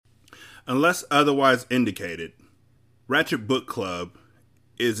Unless otherwise indicated, Ratchet Book Club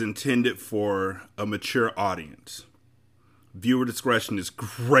is intended for a mature audience. Viewer discretion is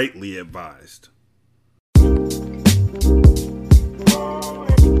greatly advised.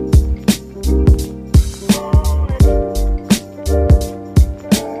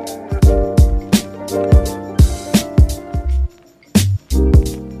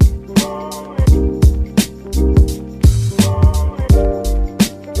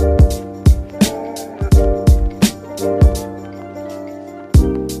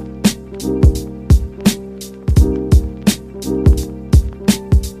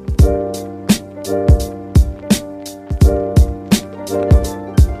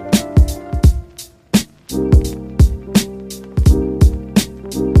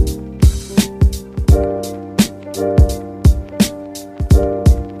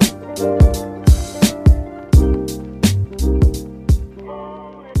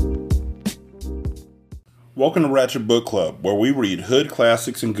 Welcome to Ratchet Book Club, where we read hood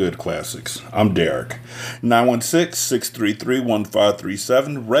classics and good classics. I'm Derek.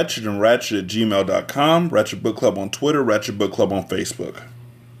 916-633-1537, Wretched and Ratchet at gmail.com, Ratchet Book Club on Twitter, Ratchet Book Club on Facebook.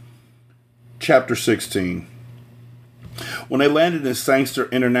 Chapter 16. When they landed in Sangster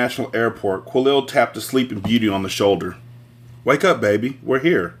International Airport, Quilil tapped the sleeping beauty on the shoulder. Wake up, baby. We're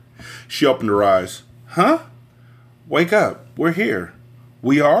here. She opened her eyes. Huh? Wake up. We're here.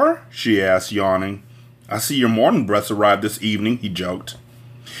 We are? She asked, yawning. I see your morning breaths arrived this evening, he joked.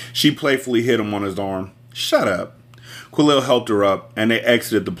 She playfully hit him on his arm. Shut up. Quilil helped her up, and they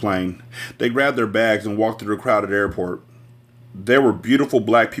exited the plane. They grabbed their bags and walked through the crowded airport. There were beautiful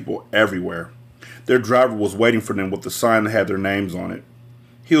black people everywhere. Their driver was waiting for them with a sign that had their names on it.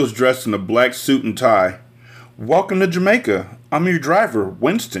 He was dressed in a black suit and tie. Welcome to Jamaica. I'm your driver,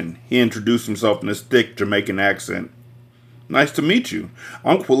 Winston, he introduced himself in his thick Jamaican accent. Nice to meet you.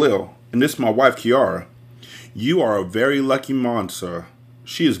 I'm Quilil, and this is my wife, Kiara. You are a very lucky man, sir.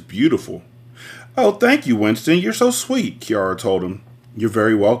 She is beautiful. Oh, thank you, Winston. You're so sweet, Kiara told him. You're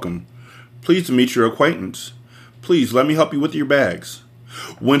very welcome. Pleased to meet your acquaintance. Please, let me help you with your bags.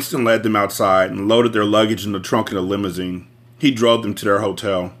 Winston led them outside and loaded their luggage in the trunk of the limousine. He drove them to their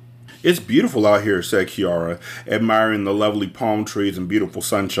hotel. It's beautiful out here, said Kiara, admiring the lovely palm trees and beautiful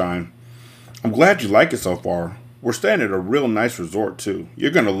sunshine. I'm glad you like it so far. We're staying at a real nice resort, too.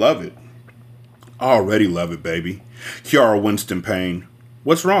 You're going to love it. I already love it, baby. Kiara winced in pain.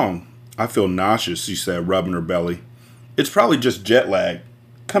 What's wrong? I feel nauseous, she said, rubbing her belly. It's probably just jet lag.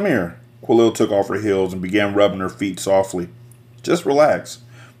 Come here. Quilil took off her heels and began rubbing her feet softly. Just relax.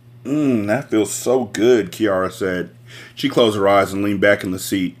 That feels so good, Kiara said. She closed her eyes and leaned back in the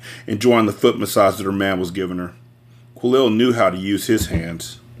seat, enjoying the foot massage that her man was giving her. Quilil knew how to use his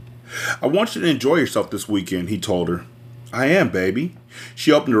hands. I want you to enjoy yourself this weekend, he told her. I am, baby.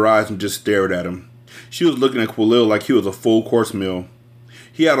 She opened her eyes and just stared at him. She was looking at Quilil like he was a full-course meal.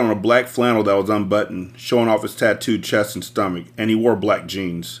 He had on a black flannel that was unbuttoned, showing off his tattooed chest and stomach, and he wore black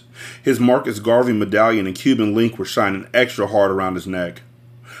jeans. His Marcus Garvey medallion and Cuban link were shining extra hard around his neck.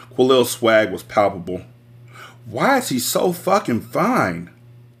 Quilil's swag was palpable. Why is he so fucking fine?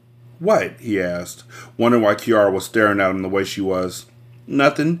 What? He asked, wondering why Kiara was staring at him the way she was.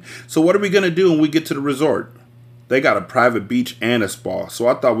 Nothing. So what are we going to do when we get to the resort? They got a private beach and a spa, so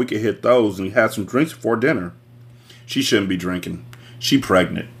I thought we could hit those and have some drinks before dinner. She shouldn't be drinking. She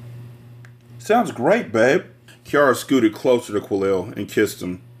pregnant. Sounds great, babe. Kiara scooted closer to Quilil and kissed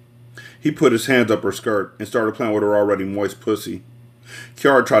him. He put his hands up her skirt and started playing with her already moist pussy.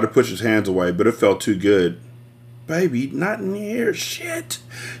 Kiara tried to push his hands away, but it felt too good. Baby, not in here, shit,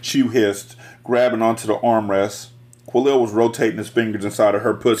 she hissed, grabbing onto the armrest. Quilil was rotating his fingers inside of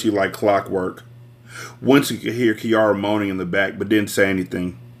her pussy like clockwork. Winston could hear Kiara moaning in the back, but didn't say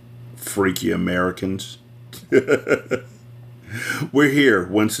anything. Freaky Americans. We're here,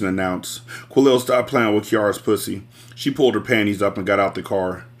 Winston announced. Quilil stopped playing with Kiara's pussy. She pulled her panties up and got out the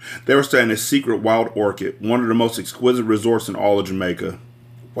car. They were staying at Secret Wild Orchid, one of the most exquisite resorts in all of Jamaica.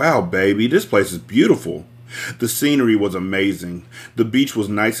 Wow, baby, this place is beautiful. The scenery was amazing. The beach was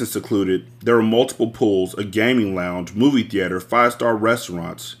nice and secluded. There were multiple pools, a gaming lounge, movie theater, 5-star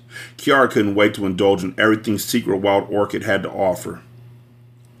restaurants. Kiara couldn't wait to indulge in everything Secret Wild Orchid had to offer.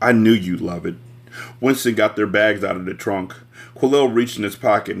 I knew you'd love it. Winston got their bags out of the trunk. Quilil reached in his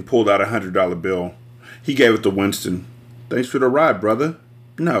pocket and pulled out a $100 bill. He gave it to Winston. Thanks for the ride, brother.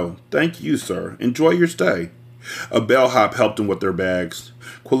 No, thank you, sir. Enjoy your stay. A bellhop helped him with their bags.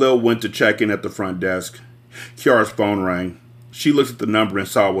 Quilil went to check in at the front desk. Kiara's phone rang. She looked at the number and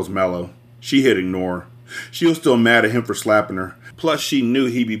saw it was Mello. She hit ignore. She was still mad at him for slapping her. Plus, she knew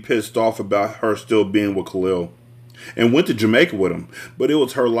he'd be pissed off about her still being with Khalil. and went to Jamaica with him, but it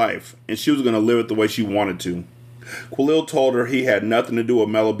was her life, and she was going to live it the way she wanted to. Quilil told her he had nothing to do with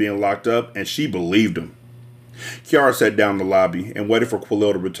Mello being locked up, and she believed him. Kiara sat down in the lobby and waited for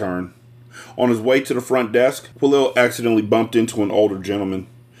Quilil to return. On his way to the front desk, Quilil accidentally bumped into an older gentleman.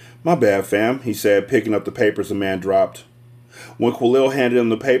 "My bad, fam," he said, picking up the papers the man dropped. When Quilil handed him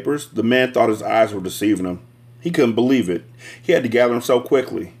the papers, the man thought his eyes were deceiving him. He couldn't believe it. He had to gather himself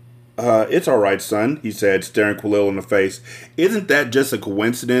quickly. It's all right, son," he said, staring Quilil in the face. "Isn't that just a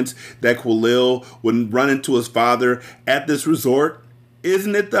coincidence that Quilil would run into his father at this resort?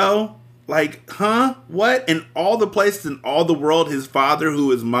 Isn't it, though? Like, huh? What? In all the places in all the world, his father,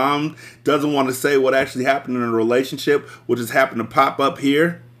 who his mom doesn't want to say what actually happened in a relationship, will just happen to pop up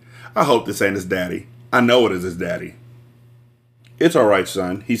here? I hope this ain't his daddy. I know it is his daddy." "It's all right,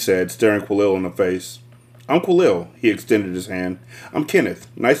 son," he said, staring Quilil in the face. "I'm Quilil," he extended his hand. "I'm Kenneth.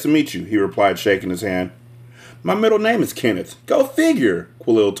 Nice to meet you," he replied, shaking his hand. "My middle name is Kenneth. Go figure,"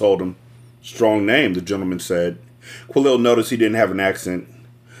 Quilil told him. "Strong name," the gentleman said. Quilil noticed he didn't have an accent.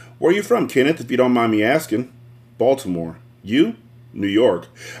 "Where are you from, Kenneth, if you don't mind me asking?" "Baltimore." "You?" "New York.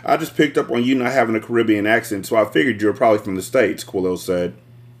 I just picked up on you not having a Caribbean accent, so I figured you were probably from the States," Quilil said.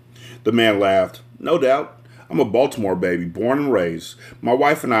 The man laughed. "No doubt. I'm a Baltimore baby, born and raised. My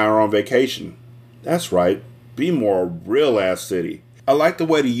wife and I are on vacation." "That's right. Be-more a real-ass city. I like the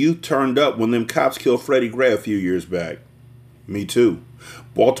way the youth turned up when them cops killed Freddie Gray a few years back." "Me too.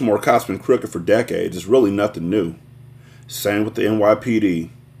 Baltimore cops been crooked for decades. It's really nothing new." "Same with the NYPD.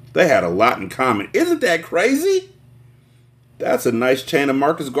 They had a lot in common. Isn't that crazy?" "That's a nice chain of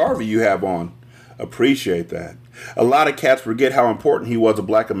Marcus Garvey you have on." "Appreciate that. A lot of cats forget how important he was to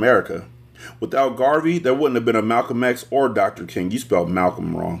Black America. Without Garvey, there wouldn't have been a Malcolm X or Dr. King. You spelled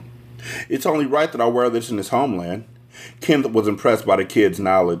Malcolm wrong. It's only right that I wear this in his homeland." Kenneth was impressed by the kid's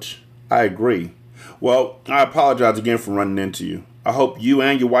knowledge. "I agree. Well, I apologize again for running into you. I hope you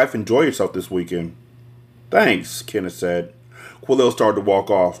and your wife enjoy yourself this weekend." "Thanks," Kenneth said. Quilil started to walk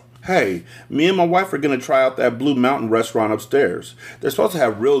off. "Hey, me and my wife are going to try out that Blue Mountain restaurant upstairs. They're supposed to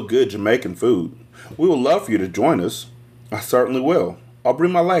have real good Jamaican food. We would love for you to join us." "I certainly will. I'll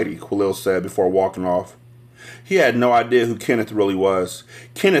bring my lady," Quilil said before walking off. He had no idea who Kenneth really was.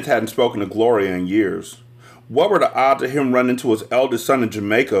 Kenneth hadn't spoken to Gloria in years. What were the odds of him running into his eldest son in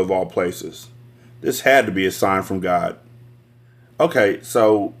Jamaica, of all places? This had to be a sign from God. Okay,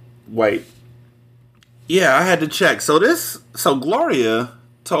 so, wait. Yeah, I had to check. So Gloria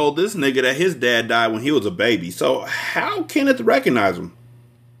told this nigga that his dad died when he was a baby. So how Kenneth recognize him?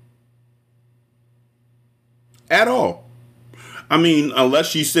 At all. I mean, unless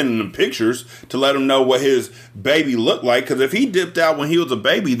she's sending him pictures to let him know what his baby looked like. Because if he dipped out when he was a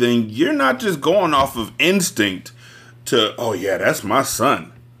baby, then you're not just going off of instinct to, oh yeah, that's my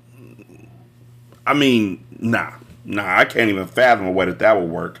son. I mean, nah, I can't even fathom a way that would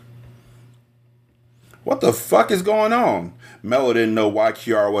work. What the fuck is going on? Mello didn't know why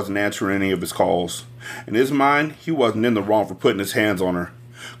Kiara wasn't answering any of his calls. In his mind, he wasn't in the wrong for putting his hands on her.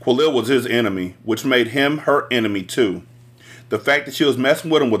 Quilil was his enemy, which made him her enemy too. The fact that she was messing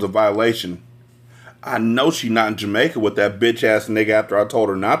with him was a violation. I know she not in Jamaica with that bitch-ass nigga after I told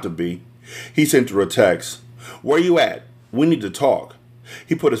her not to be. He sent her a text. "Where you at? We need to talk."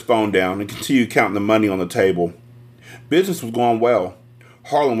 He put his phone down and continued counting the money on the table. Business was going well.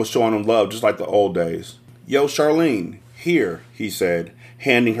 Harlan was showing him love just like the old days. "Yo, Charlene, here," he said,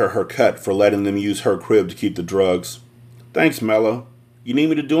 handing her her cut for letting them use her crib to keep the drugs. "Thanks, Mello. You need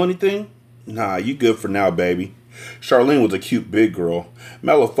me to do anything?" "Nah, you good for now, baby." Charlene was a cute big girl.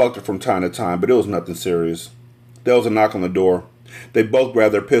 Mello fucked her from time to time, but it was nothing serious. There was a knock on the door. They both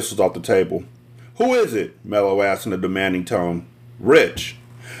grabbed their pistols off the table. "Who is it?" Mello asked in a demanding tone. "Rich."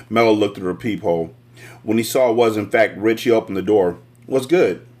 Mello looked at her peephole. When he saw it was in fact Rich, he opened the door. "What's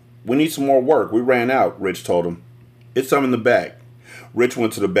good?" "We need some more work. We ran out," Rich told him. "It's some in the back." Rich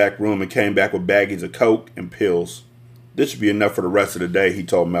went to the back room and came back with baggies of coke and pills. "This should be enough for the rest of the day," he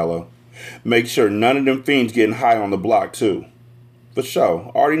told Mello. "Make sure none of them fiends getting high on the block, too." "For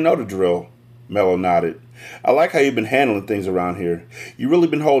sure. I already know the drill." Mello nodded. "I like how you've been handling things around here. You really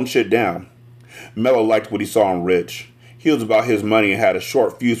been holding shit down." Mello liked what he saw in Rich. He was about his money and had a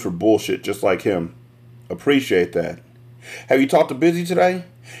short fuse for bullshit just like him. "Appreciate that." "Have you talked to Busy today?"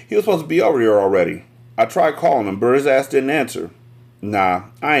 "He was supposed to be over here already. I tried calling him, but his ass didn't answer." "Nah,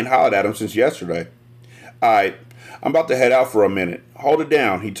 I ain't hollered at him since yesterday." "Alright, I'm about to head out for a minute. Hold it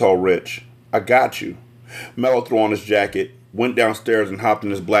down," he told Rich. "I got you." Mello threw on his jacket, went downstairs and hopped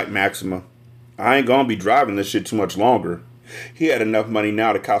in his black Maxima. I ain't gonna be driving this shit too much longer. He had enough money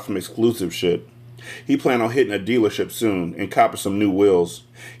now to cop some exclusive shit. He planned on hitting a dealership soon and copping some new wheels.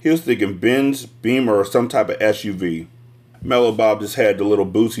 He was thinking Benz, Beamer, or some type of SUV. Mello bobbed his head to Little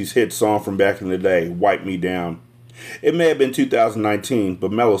Boosie's hit song from back in the day, Wipe Me Down. It may have been 2019,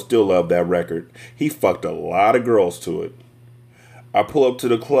 but Mello still loved that record. He fucked a lot of girls to it. I pull up to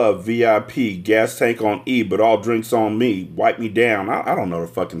the club, VIP, gas tank on E, but all drinks on me, Wipe Me Down. I don't know the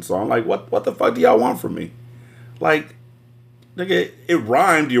fucking song. Like, what the fuck do y'all want from me? Like, nigga, it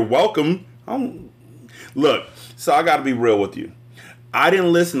rhymed, you're welcome. Look, so I gotta be real with you. I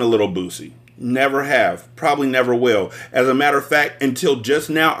didn't listen to Little Boosie. Never have. Probably never will. As a matter of fact, until just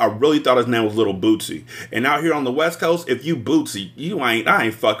now, I really thought his name was Little Bootsy. And out here on the West Coast, if you Bootsy, I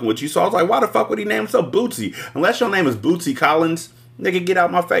ain't fucking with you. So I was like, why the fuck would he name himself Bootsy? Unless your name is Bootsy Collins, nigga, get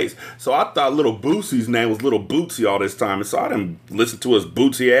out my face. So I thought Little Boosie's name was Little Bootsy all this time. And so I didn't listen to his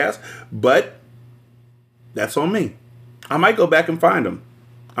Bootsy ass. But that's on me. I might go back and find him.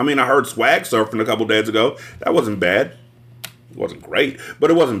 I mean, I heard Swag Surfing a couple days ago. That wasn't bad. It wasn't great, but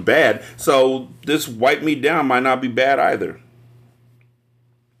it wasn't bad. So this Wipe Me Down might not be bad either.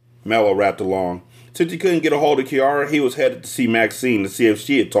 Mello rapped along. Since he couldn't get a hold of Kiara, he was headed to see Maxine to see if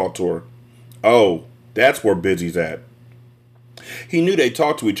she had talked to her. Oh, that's where Busy's at. He knew they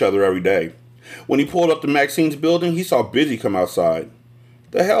talked to each other every day. When he pulled up to Maxine's building, he saw Busy come outside.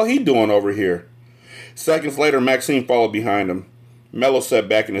 The hell he doing over here? Seconds later, Maxine followed behind him. Mello sat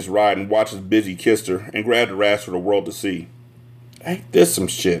back in his ride and watched as Busy kissed her and grabbed her ass for the world to see. Ain't this some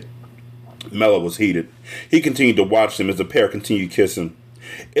shit? Mello was heated. He continued to watch them as the pair continued kissing.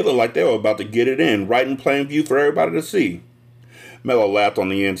 It looked like they were about to get it in, right in plain view for everybody to see. Mello laughed on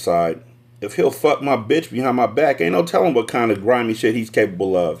the inside. If he'll fuck my bitch behind my back, ain't no telling what kind of grimy shit he's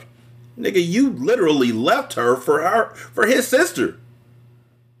capable of. Nigga, you literally left her for his sister.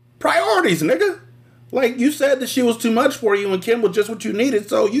 Priorities, nigga. Like, you said that she was too much for you and Kim was just what you needed,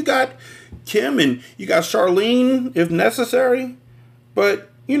 so you got Kim and you got Charlene, if necessary. But,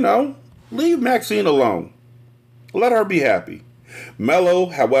 leave Maxine alone. Let her be happy. Mello,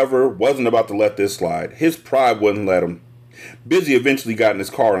 however, wasn't about to let this slide. His pride wouldn't let him. Busy eventually got in his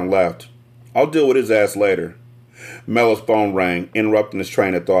car and left. I'll deal with his ass later. Mello's phone rang, interrupting his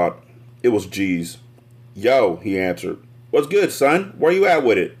train of thought. It was G's. Yo, he answered. What's good, son? Where you at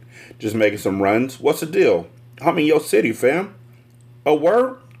with it? Just making some runs. What's the deal? I'm in your city, fam. Oh,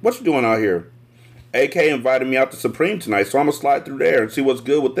 word? What you doing out here? AK invited me out to Supreme tonight, so I'm going to slide through there and see what's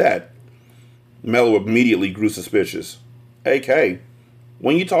good with that. Mello immediately grew suspicious. AK?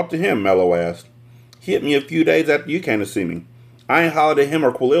 When you talked to him, Mello asked. He hit me a few days after you came to see me. I ain't hollered at him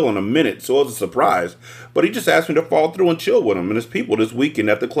or Khalil in a minute, so it was a surprise, but he just asked me to fall through and chill with him and his people this weekend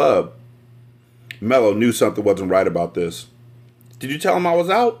at the club. Mello knew something wasn't right about this. Did you tell him I was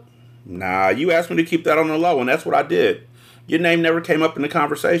out? Nah, you asked me to keep that on the low, and that's what I did. Your name never came up in the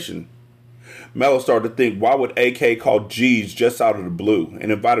conversation. Mello started to think, why would AK call G's just out of the blue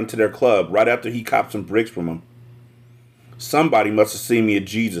and invite him to their club right after he copped some bricks from him? Somebody must have seen me at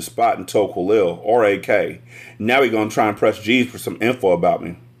G's spot and told Khalil or AK. Now he's going to try and press G's for some info about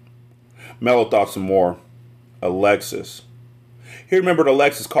me. Mello thought some more. Alexis. He remembered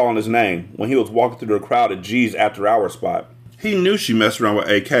Alexis calling his name when he was walking through the crowd at G's after hour spot. He knew she messed around with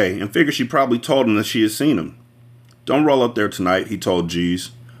AK and figured she probably told him that she had seen him. Don't roll up there tonight, he told G's.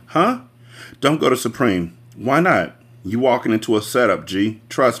 Huh? Don't go to Supreme. Why not? You walking into a setup, G.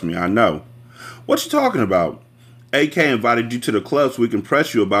 Trust me, I know. What you talking about? AK invited you to the club so we can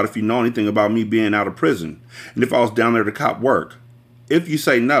press you about if you know anything about me being out of prison, and if I was down there to cop work. If you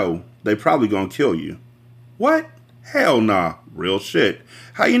say no, they probably gonna kill you. What? Hell nah. Real shit.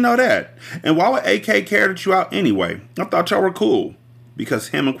 How you know that? And why would AK care that you out anyway? I thought y'all were cool. Because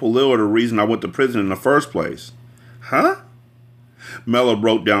him and Khalil are the reason I went to prison in the first place. Huh? Mello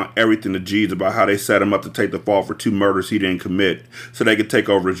wrote down everything to G's about how they set him up to take the fall for 2 murders he didn't commit so they could take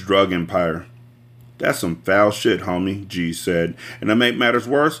over his drug empire. That's some foul shit, homie, G said. And to make matters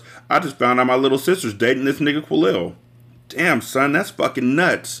worse, I just found out my little sister's dating this nigga Khalil. Damn, son, that's fucking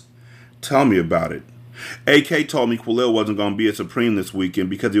nuts. Tell me about it. AK told me Khalil wasn't going to be at Supreme this weekend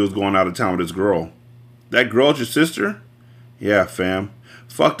because he was going out of town with his girl. That girl's your sister? Yeah, fam.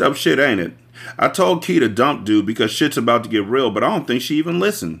 Fucked up shit, ain't it? I told Key to dump dude because shit's about to get real, but I don't think she even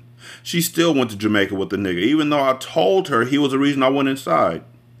listened. She still went to Jamaica with the nigga, even though I told her he was the reason I went inside.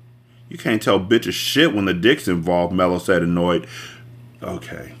 You can't tell bitches shit when the dick's involved, Mello said, annoyed.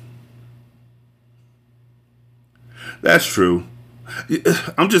 Okay. That's true.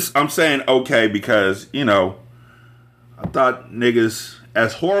 I'm saying okay because, I thought niggas,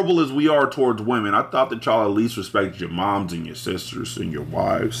 as horrible as we are towards women, I thought that y'all at least respected your moms and your sisters and your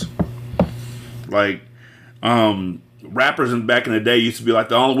wives. Like, Rappers back in the day used to be like,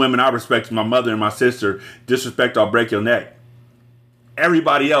 the only women I respect is my mother and my sister. Disrespect, I'll break your neck.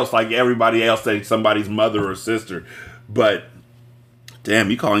 Everybody else say somebody's mother or sister. But, damn,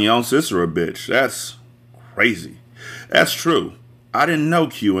 you calling your own sister a bitch. That's crazy. That's true. I didn't know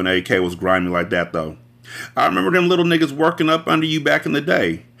Q and AK was grimy like that, though. I remember them little niggas working up under you back in the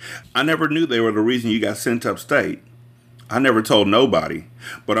day. I never knew they were the reason you got sent upstate. I never told nobody,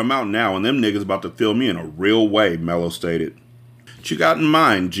 but I'm out now and them niggas about to feel me in a real way, Mello stated. What you got in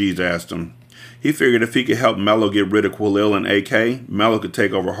mind, Jeez asked him. He figured if he could help Mello get rid of Quilil and AK, Mello could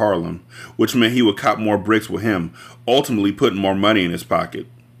take over Harlem, which meant he would cop more bricks with him, ultimately putting more money in his pocket.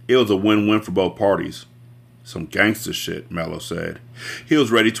 It was a win-win for both parties. Some gangster shit, Mello said. He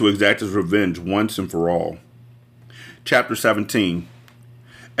was ready to exact his revenge once and for all. Chapter 17.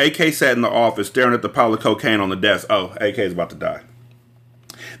 AK sat in the office staring at the pile of cocaine on the desk. Oh, AK is about to die.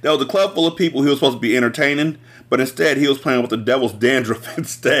 There was a club full of people he was supposed to be entertaining, but instead he was playing with the devil's dandruff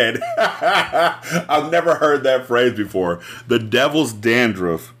instead. I've never heard that phrase before. The devil's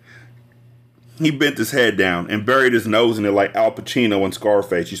dandruff. He bent his head down and buried his nose in it like Al Pacino in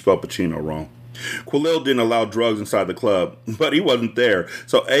Scarface. You spelled Pacino wrong. Quilil didn't allow drugs inside the club, but he wasn't there,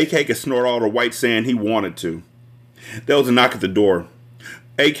 so AK could snort all the white sand he wanted to. There was a knock at the door.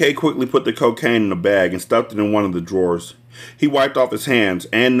 AK quickly put the cocaine in a bag and stuffed it in one of the drawers. He wiped off his hands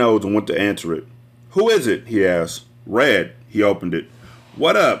and nose and went to answer it. "Who is it?" he asked. "Red." He opened it.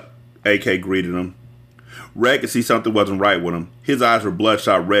 "What up?" AK greeted him. Red could see something wasn't right with him. His eyes were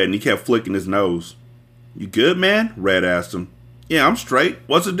bloodshot red and he kept flicking his nose. "You good, man?" Red asked him. "Yeah, I'm straight.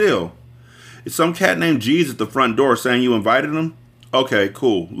 What's the deal?" "It's some cat named Jeez at the front door saying you invited him?" "Okay,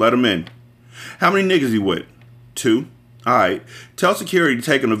 cool. Let him in." "How many niggas he with?" "2. "Alright. Tell security to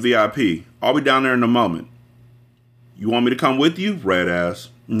take him to VIP. I'll be down there in a moment." "You want me to come with you?" Red asked.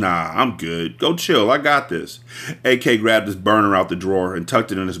 "Nah, I'm good. Go chill. I got this." AK grabbed his burner out the drawer and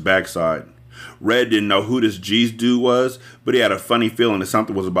tucked it in his backside. Red didn't know who this Jeez dude was, but he had a funny feeling that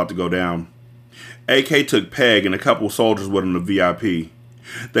something was about to go down. AK took Peg and a couple of soldiers with him to VIP.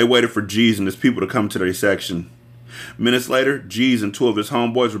 They waited for Jeez and his people to come to their section. Minutes later, Jeez and 2 of his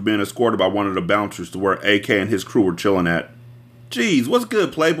homeboys were being escorted by one of the bouncers to where AK and his crew were chilling at. "Jeez, what's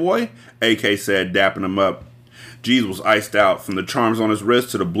good, playboy?" AK said, dapping him up. Jeez was iced out, from the charms on his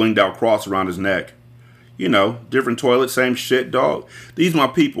wrist to the blinged out cross around his neck. "You know, different toilet, same shit, dog. These my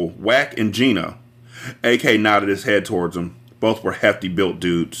people, Wack and Gina." AK nodded his head towards him. Both were hefty built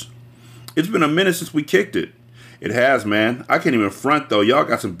dudes. "It's been a minute since we kicked it." "It has, man. I can't even front, though. Y'all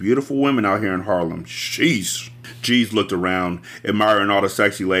got some beautiful women out here in Harlem. Sheesh." Jeez looked around, admiring all the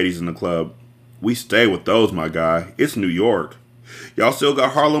sexy ladies in the club. "We stay with those, my guy. It's New York." "Y'all still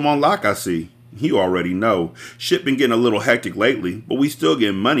got Harlem on lock, I see." "You already know. Shit been getting a little hectic lately, but we still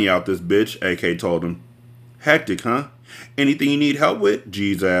getting money out this bitch," AK told him. "Hectic, huh? Anything you need help with?"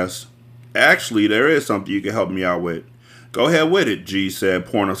 Jeez asked. "Actually, there is something you can help me out with." "Go ahead with it," Jeez said,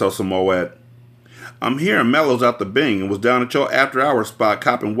 pouring himself some Moet. "I'm hearing Mello's out the Bing and was down at your after-hours spot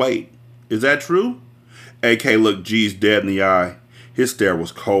copping weight. Is that true?" AK looked Jeez dead in the eye. His stare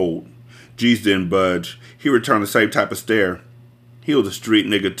was cold. Jeez didn't budge. He returned the same type of stare. He was a street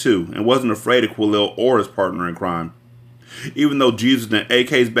nigga too, and wasn't afraid of Quilil or his partner in crime. Even though Jeez was in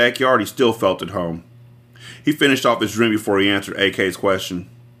AK's backyard, he still felt at home. He finished off his drink before he answered AK's question.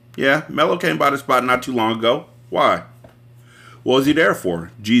 "Yeah, Mello came by the spot not too long ago. Why?" "What was he there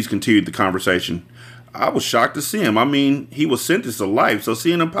for?" Jeez continued the conversation. "I was shocked to see him. I mean, he was sentenced to life, so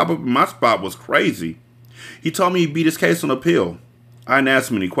seeing him pop up in my spot was crazy. He told me he beat his case on appeal. I didn't ask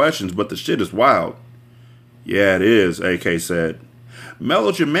him any questions, but the shit is wild." "Yeah, it is," AK said.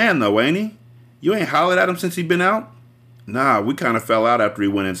 "Mello's your man, though, ain't he? You ain't hollered at him since he been out?" "Nah, we kind of fell out after he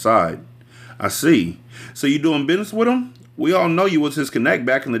went inside." "I see. So you doing business with him? We all know you was his connect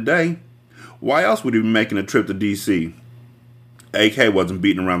back in the day. Why else would he be making a trip to D.C.? AK wasn't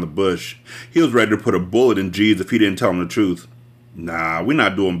beating around the bush. He was ready to put a bullet in Jeez if he didn't tell him the truth. "Nah, we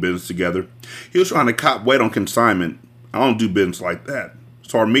not doing business together. He was trying to cop weight on consignment. I don't do business like that.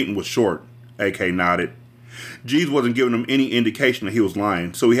 So our meeting was short." AK nodded. Jeez wasn't giving him any indication that he was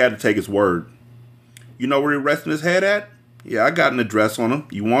lying, so he had to take his word. "You know where he resting his head at?" "Yeah, I got an address on him.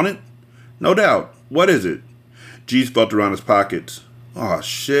 You want it?" "No doubt. What is it?" Jeez felt around his pockets. "Oh,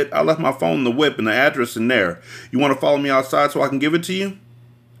 shit. I left my phone in the whip and the address in there. You want to follow me outside so I can give it to you?"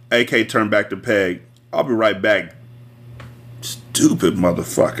 AK turned back to Peg. "I'll be right back." Stupid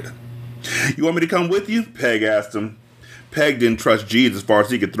motherfucker. "You want me to come with you?" Peg asked him. Peg didn't trust Jeez as far as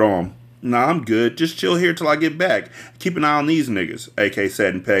he could throw him. "Nah, I'm good. Just chill here till I get back. Keep an eye on these niggas," AK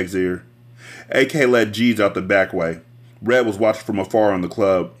said in Peg's ear. AK led Jeez out the back way. Red was watching from afar in the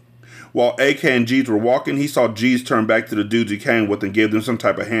club. While AK and Jeez were walking, he saw Jeez turn back to the dudes he came with and give them some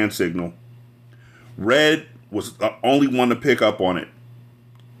type of hand signal. Red was the only one to pick up on it.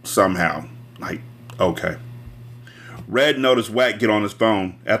 Somehow. Like, okay. Red noticed Wack get on his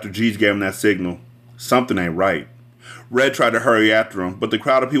phone after Jeez gave him that signal. Something ain't right. Red tried to hurry after him, but the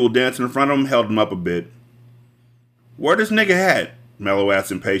crowd of people dancing in front of him held him up a bit. Where this nigga at? Mello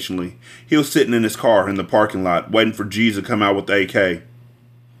asked impatiently. He was sitting in his car in the parking lot, waiting for Jeez to come out with the AK.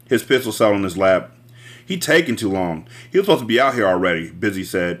 His pistol sat on his lap. He taking too long. He was supposed to be out here already, Busy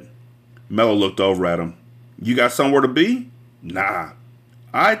said. Mello looked over at him. You got somewhere to be? Nah.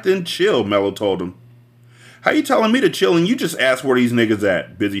 Alright then, chill, Mello told him. How you telling me to chill and you just asked where these niggas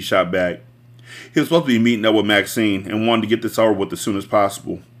at? Busy shot back. He was supposed to be meeting up with Maxine and wanted to get this over with as soon as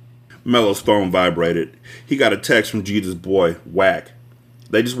possible. Mello's phone vibrated. He got a text from Jeez's boy, Wack.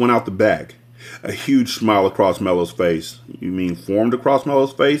 They just went out the back. A huge smile across Mello's face. You mean formed across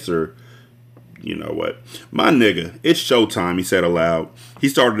Mello's face, or... You know what? My nigga, it's showtime, he said aloud. He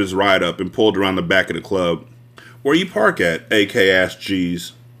started his ride up and pulled around the back of the club. Where you park at? AK asked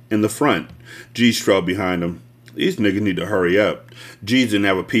Jeez. In the front. Jeez strolled behind him. These niggas need to hurry up. Jeez didn't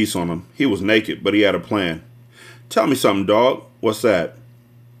have a piece on him. He was naked, but he had a plan. Tell me something, dog. What's that?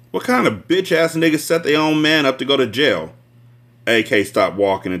 What kind of bitch-ass niggas set their own man up to go to jail? AK stopped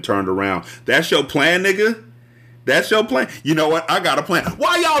walking and turned around. That's your plan, nigga? That's your plan? You know what? I got a plan.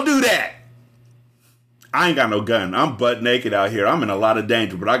 Why y'all do that? I ain't got no gun. I'm butt naked out here. I'm in a lot of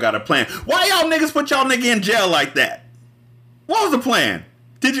danger, but I got a plan. Why y'all niggas put y'all nigga in jail like that? What was the plan?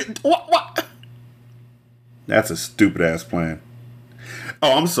 Did you... What? That's a stupid-ass plan.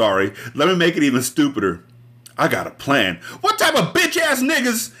 Oh, I'm sorry. Let me make it even stupider. I got a plan. What type of bitch-ass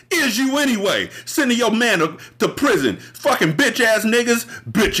niggas is you anyway? Sending your man to prison. Fucking bitch-ass niggas.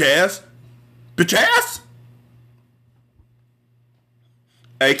 Bitch-ass. Bitch-ass?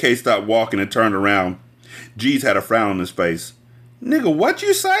 AK stopped walking and turned around. Jeez had a frown on his face. Nigga, what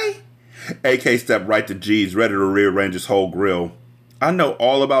you say? AK stepped right to Jeez, ready to rearrange his whole grill. I know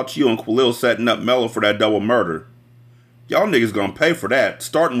all about you and Khalil setting up Mello for that double murder. Y'all niggas gonna pay for that,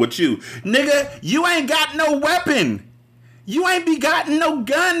 starting with you. Nigga, you ain't got no weapon. You ain't begotten no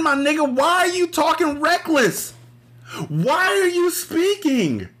gun, my nigga. Why are you talking reckless? Why are you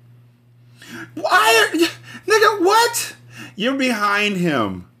speaking? Nigga, what? You're behind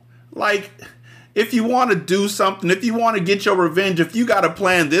him. Like, if you want to do something, if you want to get your revenge, if you got a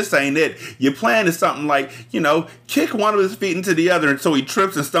plan, this ain't it. Your plan is something like, kick one of his feet into the other and so he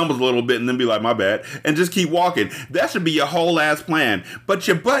trips and stumbles a little bit and then be like, my bad, and just keep walking. That should be your whole ass plan. But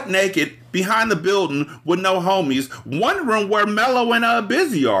you're butt naked behind the building with no homies, wondering where Mello and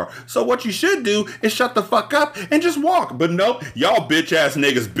Busy are. So what you should do is shut the fuck up and just walk. But nope, y'all bitch ass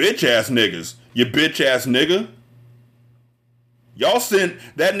niggas. You bitch ass nigga. Y'all sent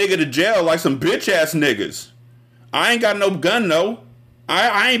that nigga to jail like some bitch-ass niggas. I ain't got no gun, no.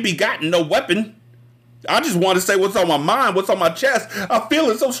 I ain't begotten no weapon. I just want to say what's on my mind, what's on my chest. I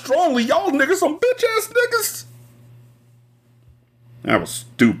feel it so strongly. Y'all niggas some bitch-ass niggas. That was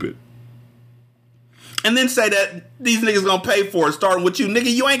stupid. And then say that these niggas gonna pay for it, starting with you.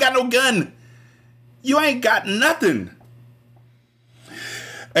 Nigga, you ain't got no gun. You ain't got nothing.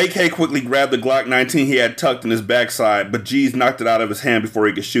 AK quickly grabbed the Glock 19 he had tucked in his backside, but Jeez knocked it out of his hand before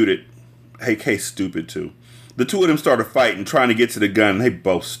he could shoot it. AK's stupid too. The two of them started fighting, trying to get to the gun, and they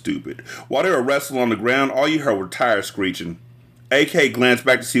both stupid. While they were wrestling on the ground, all you heard were tires screeching. AK glanced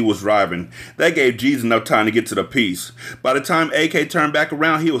back to see who was driving. That gave Jeez enough time to get to the piece. By the time AK turned back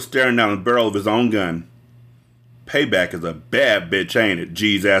around, he was staring down the barrel of his own gun. Payback is a bad bitch, ain't it?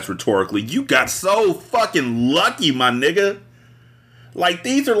 Jeez asked rhetorically. You got so fucking lucky, my nigga. Like,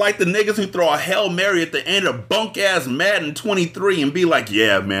 these are like the niggas who throw a Hail Mary at the end of bunk-ass Madden 23 and be like,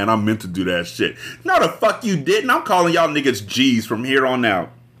 yeah, man, I meant to do that shit. No, the fuck you didn't. I'm calling y'all niggas G's from here on out.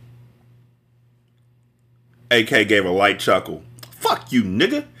 AK gave a light chuckle. Fuck you,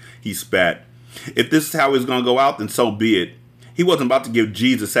 nigga, he spat. If this is how he's gonna go out, then so be it. He wasn't about to give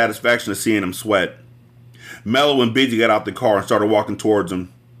G's the satisfaction of seeing him sweat. Mello and Busy got out the car and started walking towards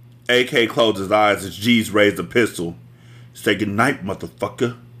him. AK closed his eyes as G's raised a pistol. Say goodnight,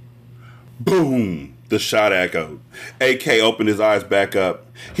 motherfucker. Boom! The shot echoed. AK opened his eyes back up.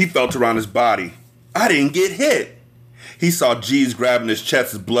 He felt around his body. I didn't get hit. He saw G's grabbing his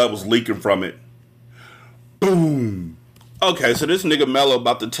chest as blood was leaking from it. Boom! Okay, so this nigga Mello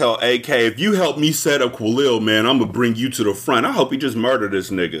about to tell AK, if you help me set up Khalil, man, I'm gonna bring you to the front. I hope he just murdered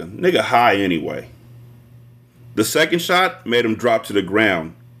this nigga. Nigga high anyway. The second shot made him drop to the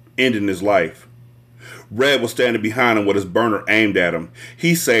ground, ending his life. Red was standing behind him with his burner aimed at him.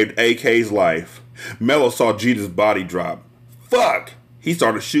 He saved AK's life. Mello saw Jeter's body drop. Fuck! He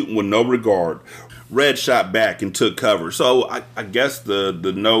started shooting with no regard. Red shot back and took cover. So I guess the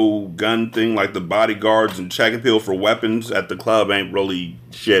no gun thing, like the bodyguards and check and peel for weapons at the club ain't really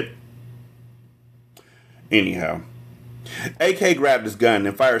shit. Anyhow, AK grabbed his gun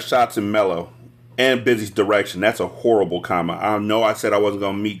and fired shots in Mello and Busy's direction. That's a horrible comma. I know I said I wasn't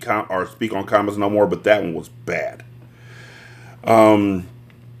going to or speak on commas no more, but that one was bad.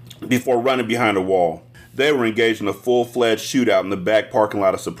 Before running behind a wall. They were engaged in a full-fledged shootout in the back parking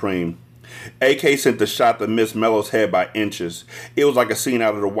lot of Supreme. AK sent the shot that missed Mello's head by inches. It was like a scene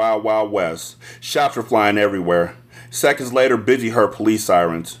out of the Wild Wild West. Shots were flying everywhere. Seconds later, Busy heard police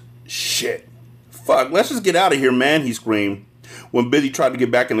sirens. Shit. Fuck, let's just get out of here, man, he screamed. When Busy tried to get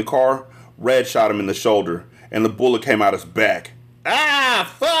back in the car, Red shot him in the shoulder, and the bullet came out his back.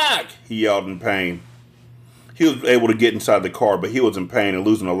 Ah, fuck, he yelled in pain. He was able to get inside the car, but he was in pain and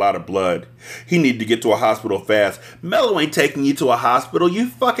losing a lot of blood. He needed to get to a hospital fast. Mello ain't taking you to a hospital, you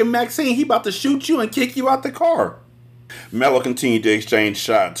fucking Maxine. He about to shoot you and kick you out the car. Mello continued to exchange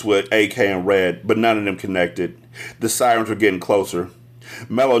shots with AK and Red, but none of them connected. The sirens were getting closer.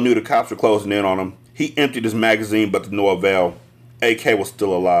 Mello knew the cops were closing in on him. He emptied his magazine, but to no avail. AK was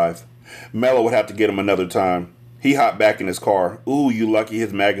still alive. Mello would have to get him another time. He hopped back in his car. Ooh, you lucky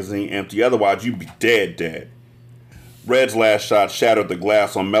his magazine empty. Otherwise, you'd be dead. Red's last shot shattered the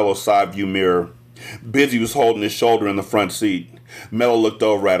glass on Mello's side view mirror. Busy was holding his shoulder in the front seat. Mello looked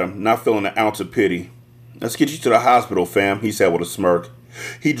over at him, not feeling an ounce of pity. Let's get you to the hospital, fam, he said with a smirk.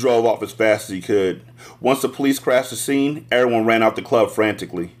 He drove off as fast as he could. Once the police crashed the scene, everyone ran out the club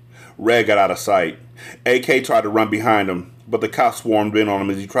frantically. Red got out of sight. AK tried to run behind him, but the cops swarmed in on him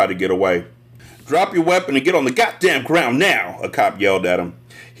as he tried to get away. Drop your weapon and get on the goddamn ground now, a cop yelled at him.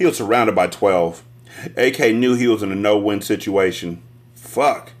 He was surrounded by 12. AK knew he was in a no-win situation.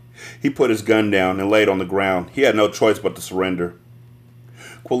 Fuck. He put his gun down and laid on the ground. He had no choice but to surrender.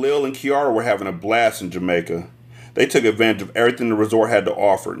 Qualil and Kiara were having a blast in Jamaica. They took advantage of everything the resort had to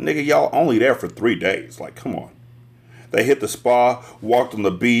offer. Nigga, y'all only there for 3 days. Like, come on. They hit the spa, walked on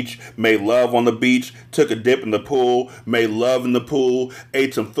the beach, made love on the beach, took a dip in the pool, made love in the pool,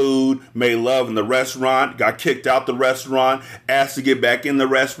 ate some food, made love in the restaurant, got kicked out the restaurant, asked to get back in the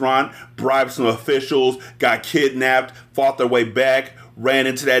restaurant, bribed some officials, got kidnapped, fought their way back, ran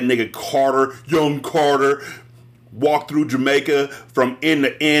into that nigga Carter, young Carter, walked through Jamaica from inn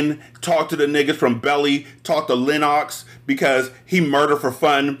to inn, talked to the niggas from Belly, talked to Lennox because he murdered for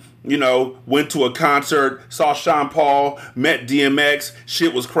fun. You know, went to a concert, saw Sean Paul, met DMX,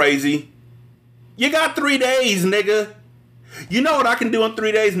 shit was crazy. You got 3 days, nigga. You know what I can do in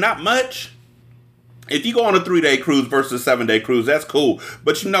 3 days? Not much. If you go on a 3-day cruise versus a 7-day cruise, that's cool.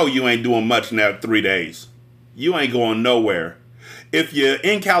 But you know you ain't doing much in that 3 days. You ain't going nowhere. If you're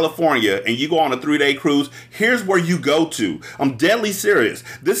in California and you go on a 3-day cruise, here's where you go to. I'm deadly serious.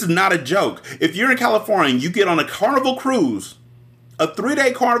 This is not a joke. If you're in California and you get on a Carnival cruise, a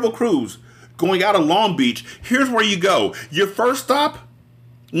 3-day Carnival cruise going out of Long Beach, here's where you go. Your first stop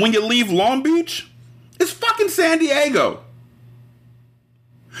when you leave Long Beach is fucking San Diego.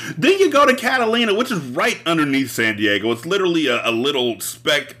 Then you go to Catalina, which is right underneath San Diego. It's literally a little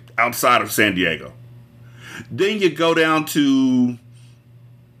speck outside of San Diego. Then you go down to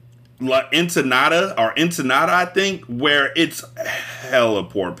La Ensenada, I think, where it's hella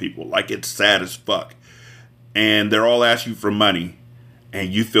poor people. Like, it's sad as fuck. And they're all asking you for money.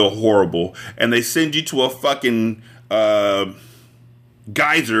 And you feel horrible. And they send you to a fucking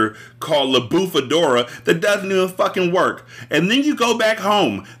geyser called La Bufadora that doesn't even fucking work. And then you go back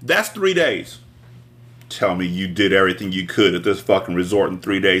home. That's 3 days. Tell me you did everything you could at this fucking resort in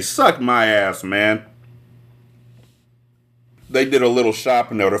 3 days. Suck my ass, man. They did a little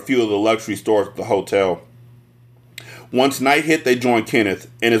shopping at a few of the luxury stores at the hotel. Once night hit, they joined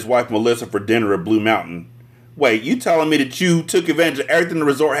Kenneth and his wife Melissa for dinner at Blue Mountain. Wait, you telling me that you took advantage of everything the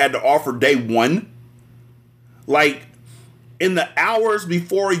resort had to offer day one? Like, in the hours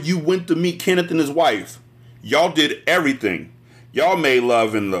before you went to meet Kenneth and his wife, y'all did everything. Y'all made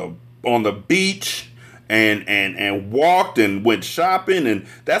love on the beach and walked and went shopping, and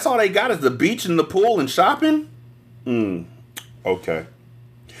that's all they got is the beach and the pool and shopping? Okay.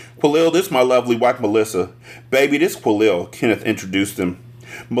 Qualil, this is my lovely wife Melissa. Baby, this Qualil, Kenneth introduced him.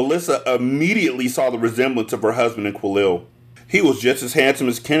 Melissa immediately saw the resemblance of her husband in Qualil. He was just as handsome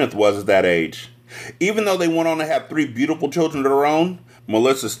as Kenneth was at that age. Even though they went on to have 3 beautiful children of their own,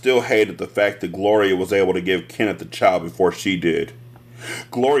 Melissa still hated the fact that Gloria was able to give Kenneth a child before she did.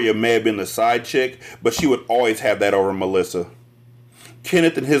 Gloria may have been the side chick, but she would always have that over Melissa.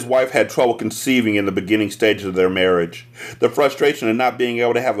 Kenneth and his wife had trouble conceiving in the beginning stages of their marriage. The frustration of not being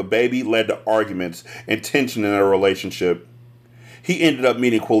able to have a baby led to arguments and tension in their relationship. He ended up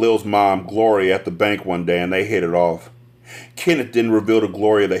meeting Quillil's mom, Gloria, at the bank one day, and they hit it off. Kenneth didn't reveal to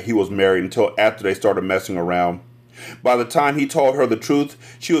Gloria that he was married until after they started messing around. By the time he told her the truth,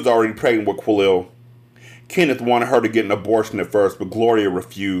 she was already pregnant with Quillil. Kenneth wanted her to get an abortion at first, but Gloria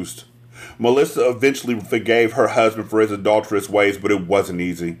refused. Melissa eventually forgave her husband for his adulterous ways, but it wasn't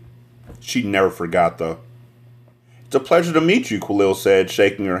easy. She never forgot, though. "It's a pleasure to meet you," Quillil said,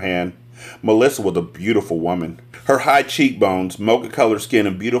 shaking her hand. Melissa was a beautiful woman. Her high cheekbones, mocha-colored skin,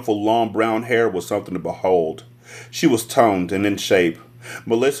 and beautiful long brown hair was something to behold. She was toned and in shape.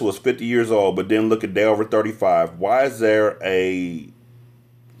 Melissa was 50 years old, but didn't look a day over 35. Why is there a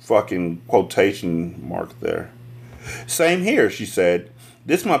fucking quotation mark there? "Same here," she said.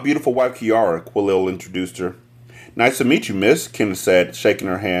 "This is my beautiful wife, Kiara," Quillil introduced her. "Nice to meet you, miss," Kenneth said, shaking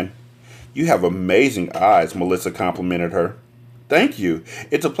her hand. "You have amazing eyes," Melissa complimented her. "Thank you.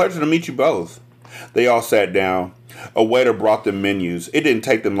 It's a pleasure to meet you both." They all sat down. A waiter brought them menus. It didn't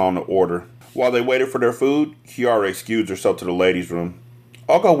take them long to order. While they waited for their food, Kiara excused herself to the ladies' room.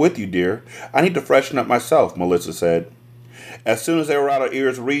 "I'll go with you, dear. I need to freshen up myself," Melissa said. As soon as they were out of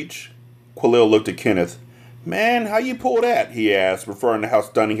ear's reach, Quillil looked at Kenneth. "Man, how you pull that?" he asked, referring to how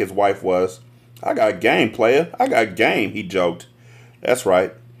stunning his wife was. "I got game, player. I got game," he joked. "That's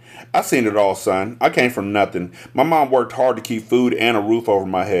right. I seen it all, son. I came from nothing. My mom worked hard to keep food and a roof over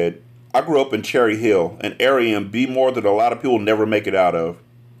my head. I grew up in Cherry Hill, an area in B-More that a lot of people never make it out of.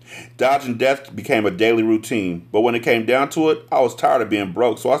 Dodging death became a daily routine, but when it came down to it, I was tired of being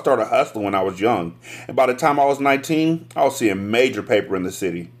broke, so I started hustling when I was young. And by the time I was 19, I was seeing major paper in the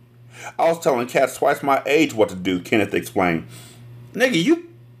city. I was telling cats twice my age what to do," Kenneth explained. "Nigga,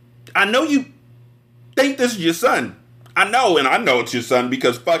 I know you think this is your son. I know it's your son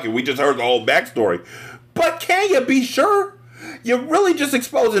because fuck it, we just heard the whole backstory. But can you be sure? You're really just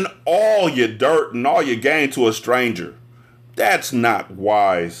exposing all your dirt and all your game to a stranger. That's not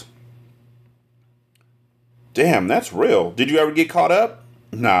wise." "Damn, that's real. Did you ever get caught up?"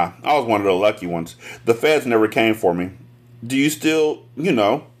 "Nah, I was one of the lucky ones. The feds never came for me." "Do you still,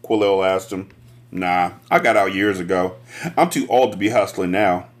 Quillil asked him. "Nah, I got out years ago. I'm too old to be hustling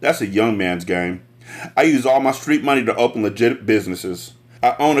now. That's a young man's game. I use all my street money to open legit businesses.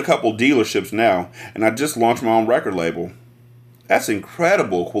 I own a couple dealerships now, and I just launched my own record label." "That's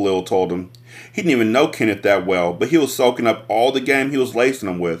incredible," Quillil told him. He didn't even know Kenneth that well, but he was soaking up all the game he was lacing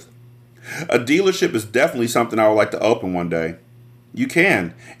him with. "A dealership is definitely something I would like to open one day." "You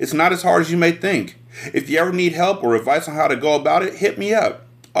can. It's not as hard as you may think. If you ever need help or advice on how to go about it, hit me up.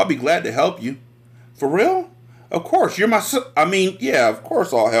 I'll be glad to help you." "For real?" "Of course. You're my son. Yeah, of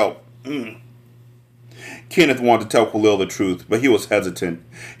course I'll help." Kenneth wanted to tell Quillil the truth, but he was hesitant.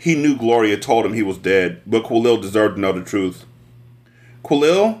 He knew Gloria told him he was dead, but Quillil deserved to know the truth.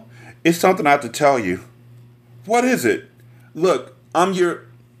 "Quillil, it's something I have to tell you." "What is it?" "Look,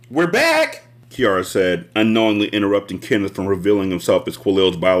 We're back!" Kiara said, unknowingly interrupting Kenneth from revealing himself as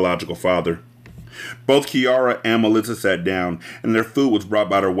Quillil's biological father. Both Kiara and Melissa sat down, and their food was brought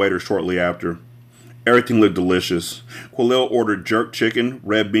by their waiter shortly after. Everything looked delicious. Quillil ordered jerk chicken,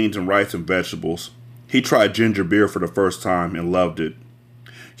 red beans, and rice and vegetables. He tried ginger beer for the first time and loved it.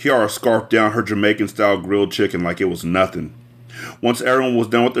 Kiara scarfed down her Jamaican-style grilled chicken like it was nothing. Once everyone was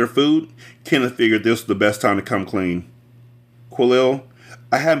done with their food, Kenneth figured this was the best time to come clean. "Quillil,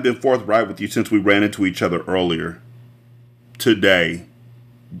 I haven't been forthright with you since we ran into each other earlier. Today.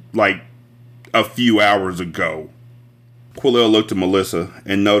 Like, a few hours ago." Quillil looked at Melissa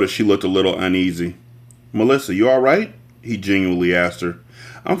and noticed she looked a little uneasy. "Melissa, you alright?" he genuinely asked her.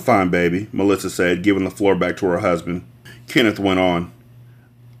 "I'm fine, baby," Melissa said, giving the floor back to her husband. Kenneth went on.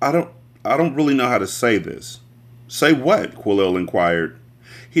 I don't really know how to say this." "Say what?" Quillil inquired.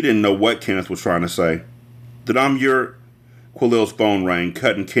 He didn't know what Kenneth was trying to say. "That I'm your..." Quillil's phone rang,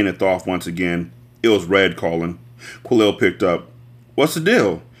 cutting Kenneth off once again. It was Red calling. Quillil picked up. "What's the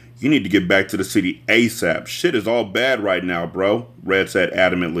deal? You need to get back to the city ASAP. Shit is all bad right now, bro," Red said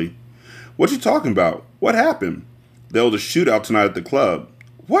adamantly. "What you talking about? What happened?" "There was a shootout tonight at the club."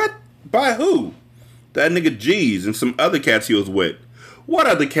 "What? By who?" "That nigga G's and some other cats he was with." "What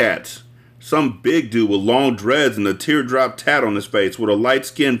other cats?" "Some big dude with long dreads and a teardrop tat on his face with a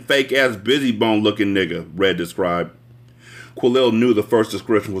light-skinned, fake-ass busy-bone-looking nigga," Red described. Quillil knew the first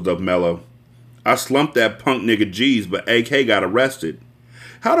description was of Mello. "I slumped that punk nigga G's, but AK got arrested."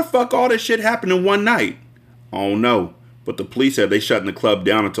 "How the fuck all this shit happened in one night?" "I don't know, but the police said they shutting the club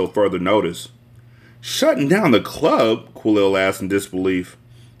down until further notice." "Shutting down the club?" Quillil asked in disbelief.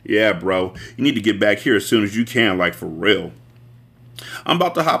 "Yeah, bro. You need to get back here as soon as you can, like for real." "I'm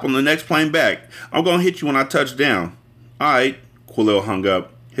about to hop on the next plane back. I'm gonna hit you when I touch down." "Alright." Quillil hung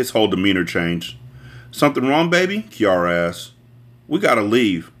up. His whole demeanor changed. "Something wrong, baby?" Kiara asked. We gotta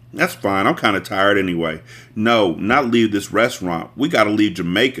leave. That's fine. I'm kind of tired anyway. No, not leave this restaurant. We gotta leave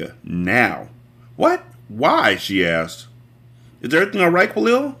Jamaica. Now. What? Why? She asked. Is everything alright,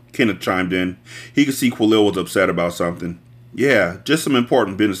 Quilil? Kenneth chimed in. He could see Quilil was upset about something. Yeah, just some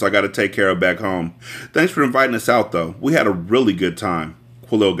important business I gotta take care of back home. Thanks for inviting us out, though. We had a really good time.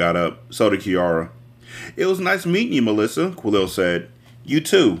 Quilil got up. So did Kiara. It was nice meeting you, Melissa, Quilil said. You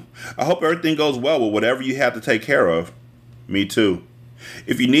too. I hope everything goes well with whatever you have to take care of. Me too.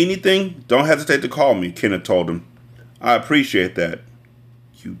 If you need anything, don't hesitate to call me, Kenneth told him. I appreciate that.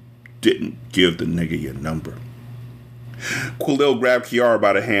 You didn't give the nigga your number. Quilil grabbed Kiara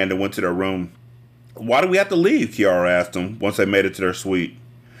by the hand and went to their room. Why do we have to leave? Kiara asked him once they made it to their suite.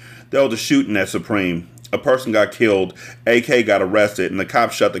 There was a shooting at Supreme. A person got killed, AK got arrested, and the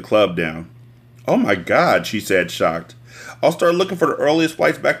cops shut the club down. Oh my God, she said, shocked. I'll start looking for the earliest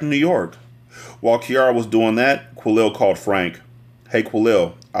flights back to New York. While Kiara was doing that, Quilil called Frank. Hey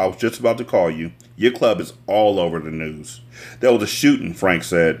Quilil, I was just about to call you. Your club is all over the news. There was a shooting, Frank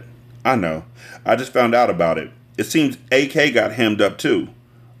said. I know. I just found out about it. It seems AK got hemmed up too.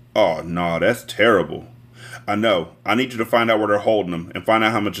 Oh, no, that's terrible. I know. I need you to find out where they're holding him and find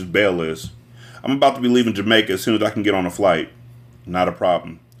out how much his bail is. I'm about to be leaving Jamaica as soon as I can get on a flight. Not a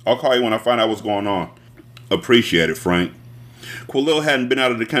problem. I'll call you when I find out what's going on. Appreciate it, Frank. Quilil hadn't been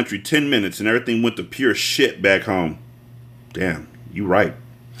out of the country 10 minutes and everything went to pure shit back home. Damn, you right.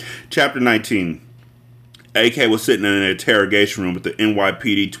 Chapter 19. AK was sitting in an interrogation room at the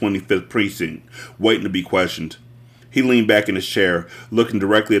NYPD 25th Precinct, waiting to be questioned. He leaned back in his chair, looking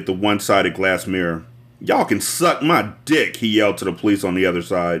directly at the one-sided glass mirror. Y'all can suck my dick, he yelled to the police on the other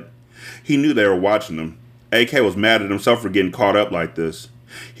side. He knew they were watching him. AK was mad at himself for getting caught up like this.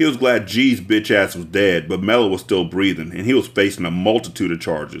 He was glad G's bitch ass was dead, but Mello was still breathing, and he was facing a multitude of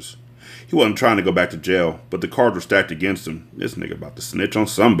charges. He wasn't trying to go back to jail, but the cards were stacked against him. This nigga about to snitch on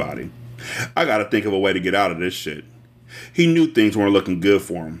somebody. I gotta think of a way to get out of this shit. He knew things weren't looking good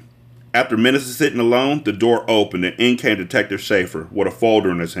for him. After minutes of sitting alone, the door opened and in came Detective Schaefer with a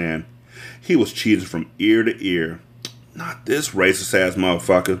folder in his hand. He was cheating from ear to ear. Not this racist-ass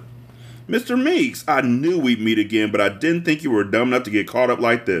motherfucker. Mr. Meeks, I knew we'd meet again, but I didn't think you were dumb enough to get caught up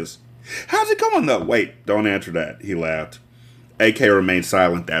like this. How's it going, though? Wait, don't answer that, he laughed. AK remained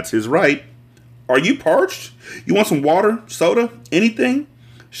silent. That's his right. Are you parched? You want some water, soda, anything?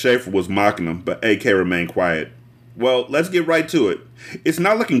 Schaefer was mocking him, but AK remained quiet. Well, let's get right to it. It's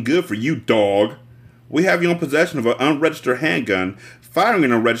not looking good for you, dog. We have you in possession of an unregistered handgun, firing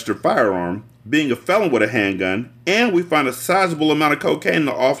an unregistered firearm, being a felon with a handgun, and we find a sizable amount of cocaine in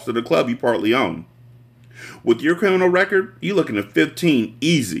the office of the club you partly own. With your criminal record, you looking at 15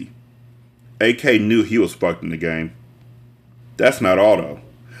 easy. AK knew he was fucked in the game. That's not all, though.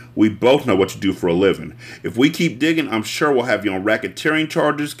 We both know what you do for a living. If we keep digging, I'm sure we'll have you on racketeering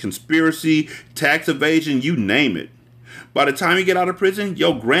charges, conspiracy, tax evasion, you name it. By the time you get out of prison,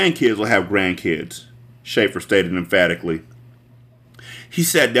 your grandkids will have grandkids, Schaefer stated emphatically. He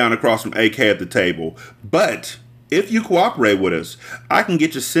sat down across from AK at the table. But if you cooperate with us, I can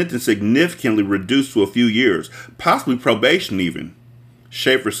get your sentence significantly reduced to a few years, possibly probation even.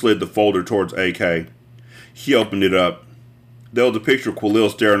 Schaefer slid the folder towards AK. He opened it up. There was a picture of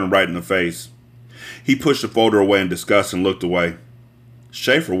Quilil staring him right in the face. He pushed the folder away in disgust and looked away.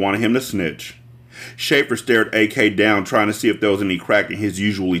 Schaefer wanted him to snitch. Schaefer stared AK down, trying to see if there was any crack in his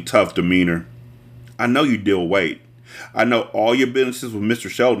usually tough demeanor. I know you deal weight. I know all your businesses with Mr.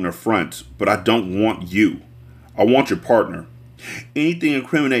 Sheldon are fronts, but I don't want you. I want your partner. Anything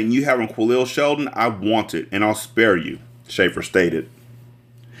incriminating you have on Quilil Sheldon, I want it, and I'll spare you, Schaefer stated.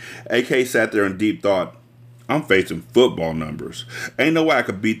 AK sat there in deep thought. I'm facing football numbers. Ain't no way I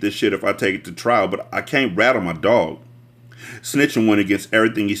could beat this shit if I take it to trial, but I can't rattle my dog. Snitching went against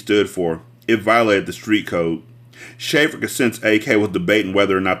everything he stood for. It violated the street code. Schaefer could sense AK was debating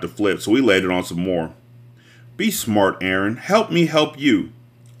whether or not to flip, so he laid it on some more. Be smart, Aaron. Help me help you.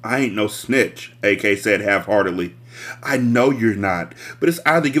 I ain't no snitch, AK said half-heartedly. I know you're not, but it's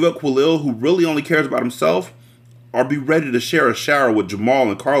either give up Quilil, who really only cares about himself, or be ready to share a shower with Jamal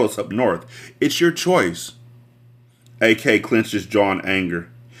and Carlos up north. It's your choice. AK clenched his jaw in anger.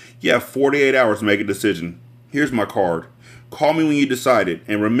 You have 48 hours to make a decision. Here's my card. Call me when you decide it,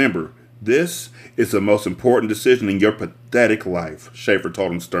 and remember, this is the most important decision in your pathetic life, Schaefer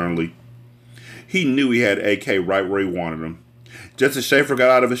told him sternly. He knew he had AK right where he wanted him. Just as Schaefer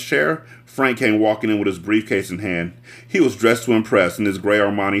got out of his chair, Frank came walking in with his briefcase in hand. He was dressed to impress in his gray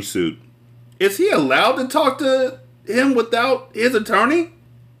Armani suit. Is he allowed to talk to him without his attorney?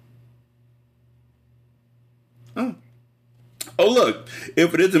 Oh, look,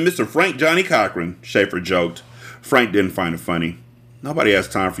 if it isn't Mr. Frank Johnny Cochran, Schaefer joked. Frank didn't find it funny. Nobody has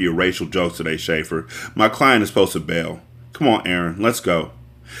time for your racial jokes today, Schaefer. My client is supposed to bail. Come on, Aaron, let's go.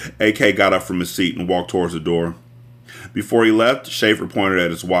 AK got up from his seat and walked towards the door. Before he left, Schaefer pointed at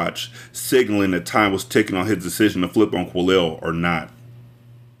his watch, signaling that time was ticking on his decision to flip on Khalil or not.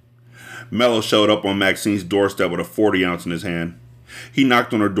 Mello showed up on Maxine's doorstep with a 40-ounce in his hand. He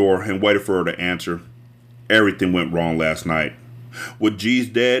knocked on her door and waited for her to answer. Everything went wrong last night. With G's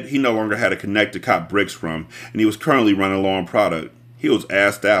dead, he no longer had a connect to cop bricks from, and he was currently running low on product. He was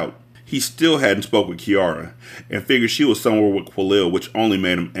assed out. He still hadn't spoke with Kiara, and figured she was somewhere with Khalil, which only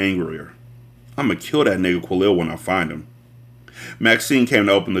made him angrier. I'ma kill that nigga Khalil when I find him. Maxine came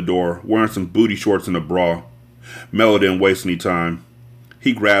to open the door, wearing some booty shorts and a bra. Mello didn't waste any time.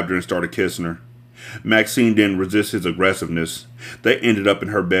 He grabbed her and started kissing her. Maxine didn't resist his aggressiveness. They ended up in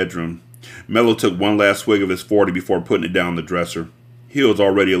her bedroom. Mello took one last swig of his 40 before putting it down on the dresser. He was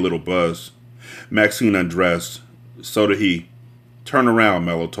already a little buzzed. Maxine undressed. So did he. Turn around,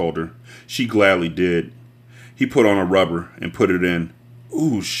 Mello told her. She gladly did. He put on a rubber and put it in.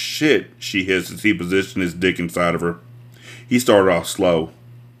 Ooh, shit, she hissed as he positioned his dick inside of her. He started off slow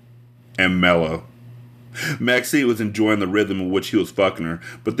and mellow. Maxine was enjoying the rhythm in which he was fucking her,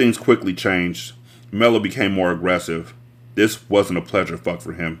 but things quickly changed. Mello became more aggressive. This wasn't a pleasure fuck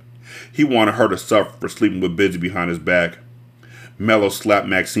for him. He wanted her to suffer for sleeping with Busy behind his back. Mello slapped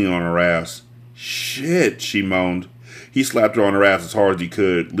Maxine on her ass. Shit, she moaned. He slapped her on her ass as hard as he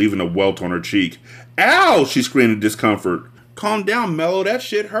could, leaving a welt on her cheek. Ow, she screamed in discomfort. Calm down, Mello, that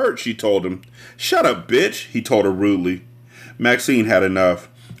shit hurt, she told him. Shut up, bitch, he told her rudely. Maxine had enough.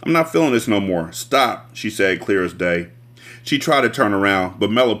 I'm not feeling this no more. Stop, she said, clear as day. She tried to turn around,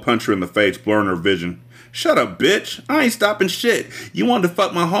 but Mello punched her in the face, blurring her vision. Shut up, bitch. I ain't stopping shit. You wanted to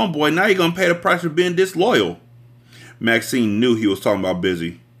fuck my homeboy, now you're gonna pay the price for being disloyal. Maxine knew he was talking about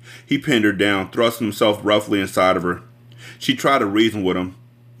Busy. He pinned her down, thrusting himself roughly inside of her. She tried to reason with him.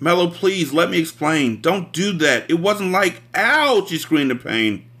 Mello, please, let me explain. Don't do that. It wasn't like, ow, she screamed in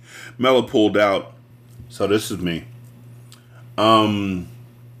pain. Mello pulled out. So this is me. I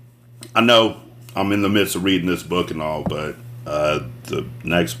know I'm in the midst of reading this book and all, but the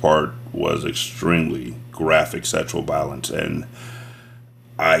next part was extremely graphic sexual violence, and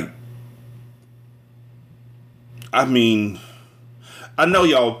I mean, I know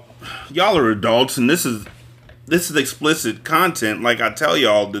y'all are adults, and this is explicit content. Like, I tell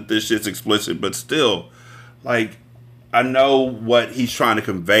y'all that this shit's explicit, but still, like, I know what he's trying to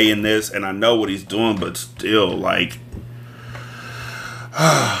convey in this, and I know what he's doing, but still, like,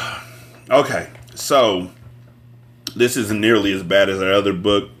 okay, so this isn't nearly as bad as that other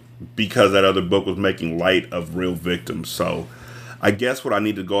book because that other book was making light of real victims. So I guess what I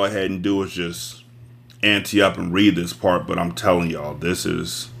need to go ahead and do is just ante up and read this part. But I'm telling y'all, this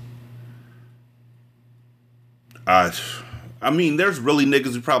is, I mean, there's really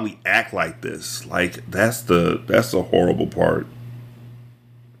niggas who probably act like this. Like, that's the horrible part.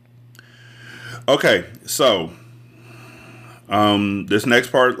 Okay, so this next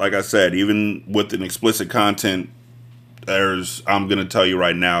part, like I said, even with an explicit content, I'm going to tell you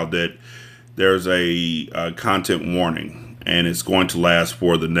right now that there's a content warning, and it's going to last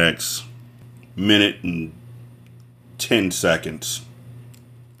for the next minute and 10 seconds.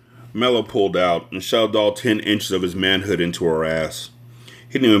 Mello pulled out and shoved all 10 inches of his manhood into her ass.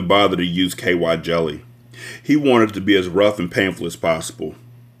 He didn't even bother to use KY jelly. He wanted it to be as rough and painful as possible.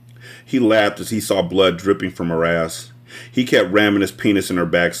 He laughed as he saw blood dripping from her ass. He kept ramming his penis in her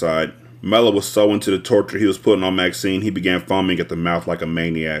backside. Mello was so into the torture he was putting on Maxine, he began foaming at the mouth like a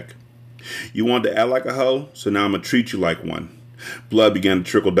maniac. You wanted to act like a hoe, so now I'm gonna treat you like one. Blood began to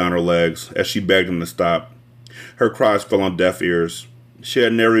trickle down her legs as she begged him to stop. Her cries fell on deaf ears. She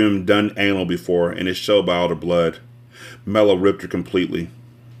had never even done anal before, and it showed by all the blood. Mello ripped her completely.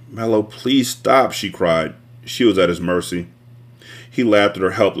 Mello, please stop, she cried. She was at his mercy. He laughed at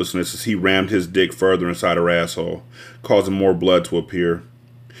her helplessness as he rammed his dick further inside her asshole, causing more blood to appear.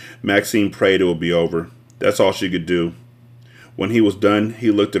 Maxine prayed it would be over. That's all she could do. When he was done,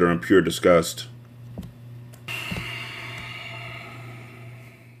 he looked at her in pure disgust.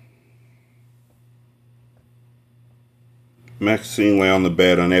 Maxine lay on the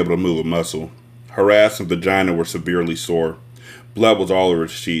bed, unable to move a muscle. Her ass and vagina were severely sore. Blood was all over her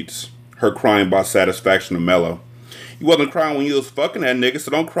sheets. Her crying brought satisfaction to Mello. You wasn't crying when you was fucking that nigga,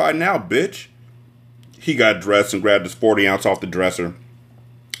 so don't cry now, bitch. He got dressed and grabbed his 40-ounce off the dresser.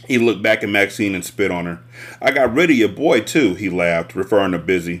 He looked back at Maxine and spit on her. I got rid of your boy, too, he laughed, referring to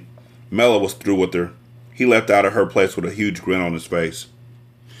Busy. Mello was through with her. He left out of her place with a huge grin on his face.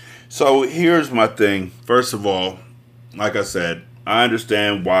 So here's my thing. First of all, like I said, I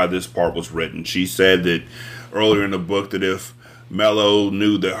understand why this part was written. She said that earlier in the book that if Mello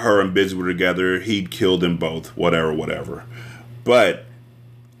knew that her and Busy were together, he'd kill them both, whatever. But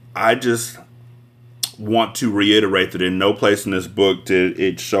I just want to reiterate that in no place in this book did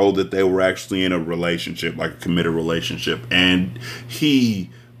it show that they were actually in a relationship, like a committed relationship. And he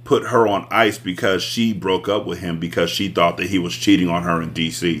put her on ice because she broke up with him because she thought that he was cheating on her in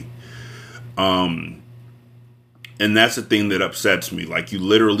DC. And that's the thing that upsets me. Like, you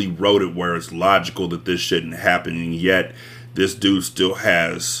literally wrote it where it's logical that this shouldn't happen, and yet this dude still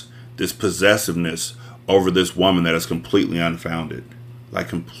has this possessiveness over this woman that is completely unfounded. Like,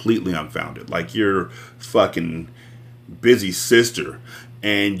 completely unfounded. Like, you're fucking Busy sister,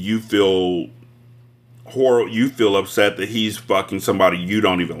 and you feel you feel upset that he's fucking somebody you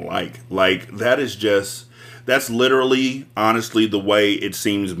don't even like. Like, that's literally, honestly, the way it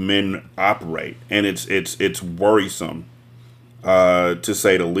seems men operate. And it's worrisome, to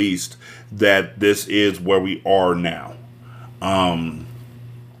say the least, that this is where we are now.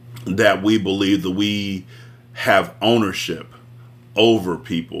 That we believe that we have ownership over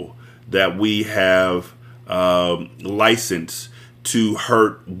people, that we have license to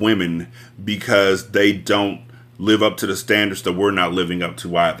hurt women because they don't live up to the standards that we're not living up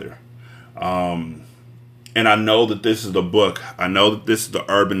to either. And I know that this is the book. I know that this is the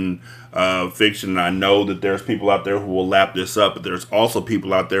urban fiction. And I know that there's people out there who will lap this up, but there's also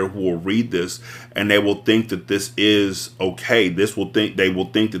people out there who will read this and they will think that this is okay. They will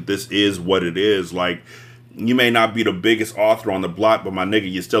think that this is what it is. Like, you may not be the biggest author on the block, but my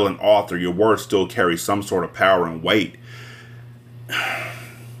nigga, you're still an author. Your words still carry some sort of power and weight.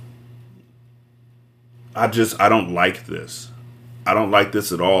 I don't like this. I don't like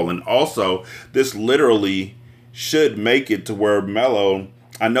this at all. And also, this literally should make it to where Mello,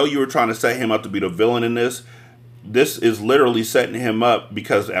 I know you were trying to set him up to be the villain in this. This is literally setting him up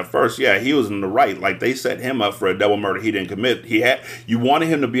because at first, yeah, he was in the right. Like, they set him up for a double murder he didn't commit. You wanted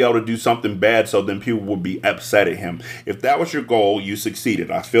him to be able to do something bad so then people would be upset at him. If that was your goal, you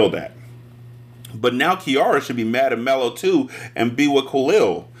succeeded. I feel that. But now Kiara should be mad at Mello too and be with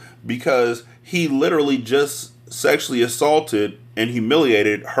Khalil because he literally just sexually assaulted and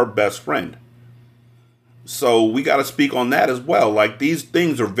humiliated her best friend. So we got to speak on that as well. Like, these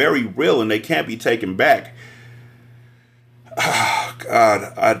things are very real and they can't be taken back. Oh,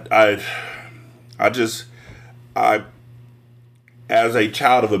 God, I as a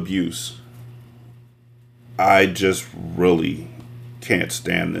child of abuse, I just really can't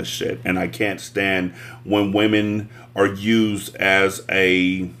stand this shit. And I can't stand when women are used as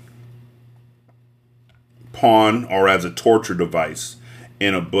a pawn or as a torture device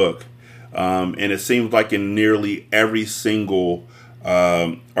in a book. And it seems like in nearly every single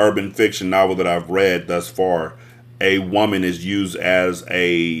urban fiction novel that I've read thus far, a woman is used as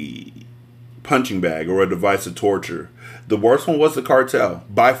a punching bag or a device of torture. The worst one was The Cartel,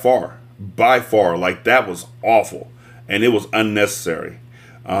 by far. Like, that was awful and it was unnecessary.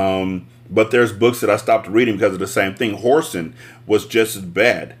 But there's books that I stopped reading because of the same thing. Horson was just as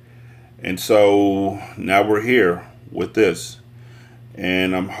bad. And so now we're here with this.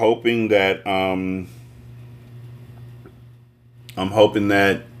 And I'm hoping that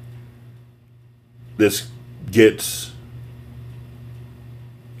this gets,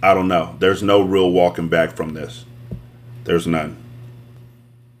 I don't know. There's no real walking back from this. There's none.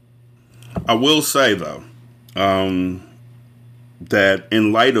 I will say though, that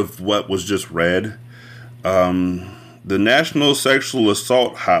in light of what was just read, the National Sexual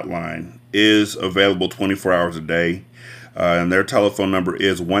Assault Hotline is available 24 hours a day. And their telephone number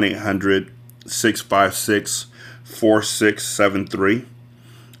is 1-800-656-4673.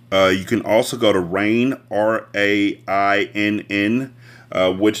 You can also go to RAINN, RAINN,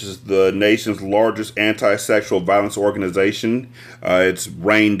 which is the nation's largest anti-sexual violence organization. It's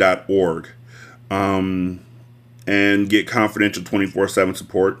rainn.org. And get confidential 24/7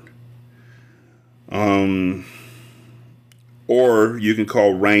 support. Or you can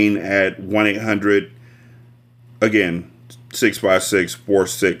call RAINN at 1-800, again,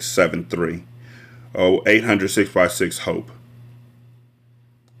 656-4673. 800-656-HOPE.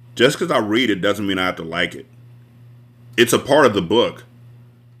 Just because I read it doesn't mean I have to like it. It's a part of the book.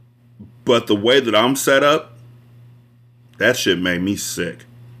 But the way that I'm set up, that shit made me sick.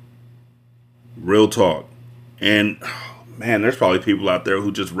 Real talk. And, oh, man, there's probably people out there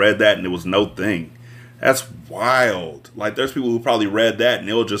who just read that and it was no thing. That's wild. Like, there's people who probably read that and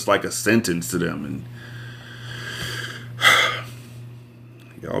it was just like a sentence to them. And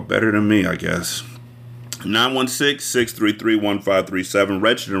y'all better than me, I guess. 916-633-1537.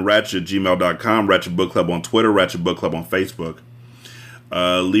 Wretched and Ratchet at gmail.com. Ratchet Book Club on Twitter. Ratchet Book Club on Facebook.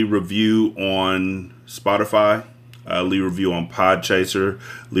 Leave review on Spotify, Leave a review on Podchaser.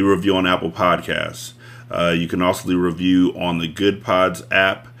 Leave a review on Apple Podcasts. You can also leave a review on the Good Pods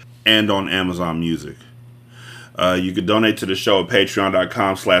app and on Amazon Music. You can donate to the show at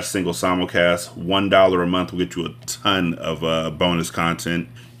patreon.com/singlesimulcast. $1 a month will get you a ton of bonus content.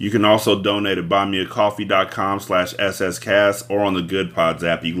 You can also donate at buymeacoffee.com/sscast or on the Good Pods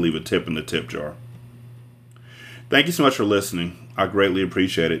app. You can leave a tip in the tip jar. Thank you so much for listening. I greatly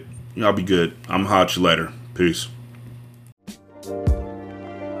appreciate it. Y'all be good. I'm gonna holler at you later. Peace.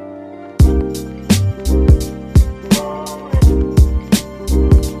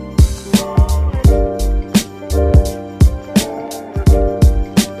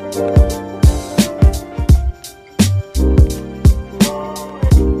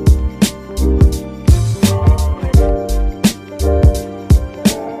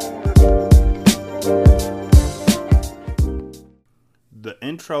 The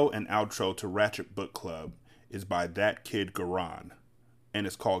intro and outro to Ratchet Book Club is by That Kid Garan, and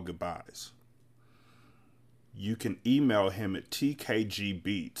it's called Goodbyes. You can email him at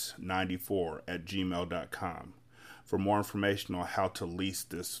tkgbeats94@gmail.com for more information on how to lease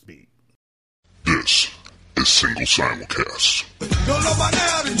this beat. This is Single Simulcast.